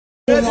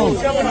So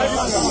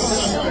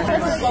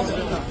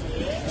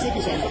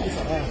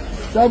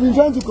I've been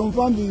trying to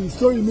confirm the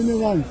story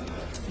meaning round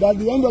that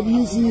the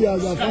NWC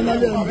has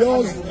finally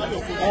endorsed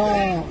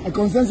a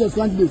consensus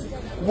candidate.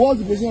 What's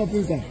the position of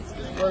things, sir?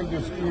 Well,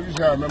 distinguished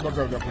members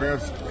of the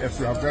press, as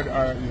you have said,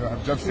 you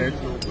have just said,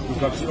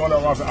 because all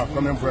of us are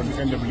coming from the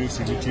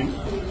NWC meeting,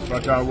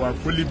 but we are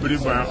fully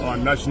briefed by our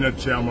national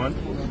chairman,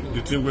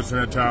 distinguished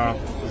Senator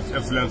His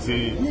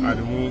Excellency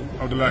Adamu,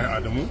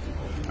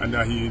 and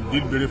he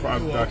did brief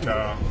us that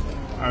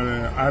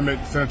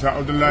Senator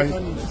Abdullahi,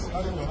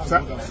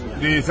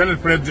 the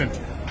Senate President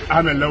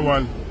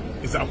Lawan,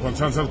 is a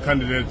consensus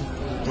candidate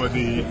for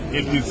the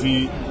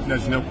APC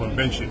National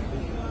Convention.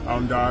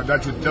 And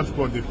that is just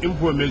for the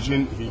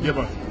information he gave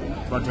us.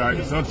 But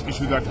it's not an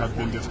issue that has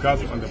been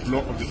discussed on the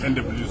floor of the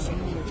NWC.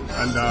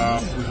 And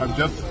we have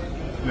just,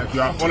 like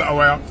you are all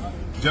aware,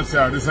 just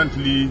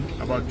recently,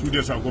 about 2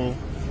 days ago,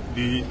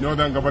 the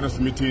Northern Governors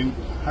meeting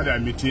had a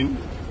meeting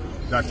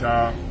that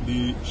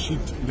the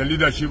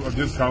leadership of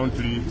this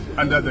country,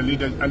 all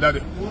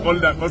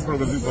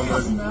progressive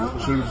governors,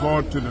 should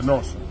go to the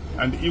north.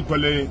 And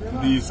equally,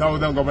 the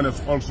Southern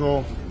Governors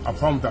also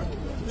affirmed that.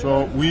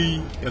 So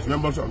we, as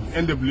members of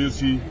the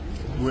NWC,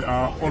 we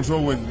are also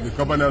with the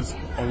governors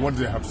on what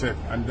they have said.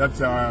 And that's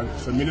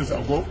some minutes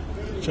ago,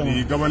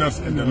 the governors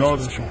in the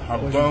north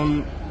have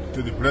gone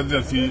to the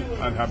presidency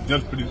and have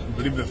just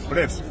briefed the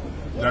press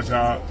that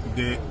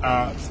they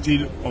are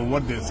still on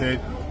what they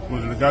said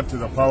with regard to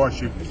the power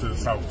shift to the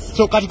south.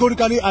 So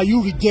categorically, are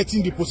you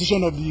rejecting the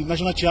position of the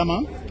national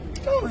chairman?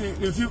 No,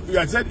 you see,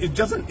 I said it's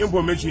just an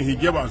information he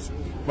gave us.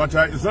 But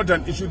it's not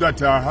an issue that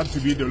has to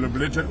be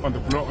deliberated on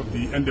the floor of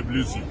the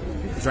NWC.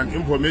 It's an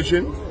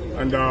information,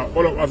 and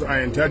all of us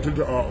are entitled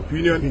to our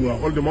opinion. We are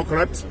all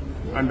Democrats,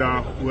 and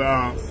we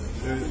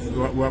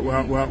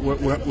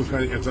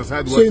can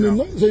exercise. So in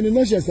a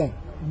nutshell, sir,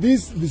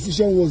 this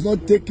decision was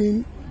not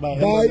taken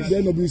by the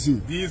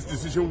NWC. This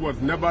decision was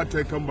never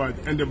taken by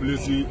the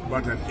NWC,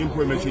 but an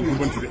information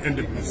given to the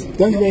NWC.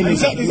 Thank you very much.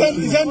 Is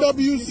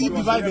NWC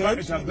divided?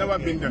 It has never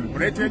been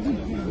deliberated.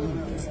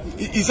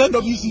 Is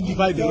NWC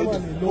divided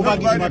over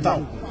this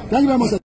matter? Thank you very much.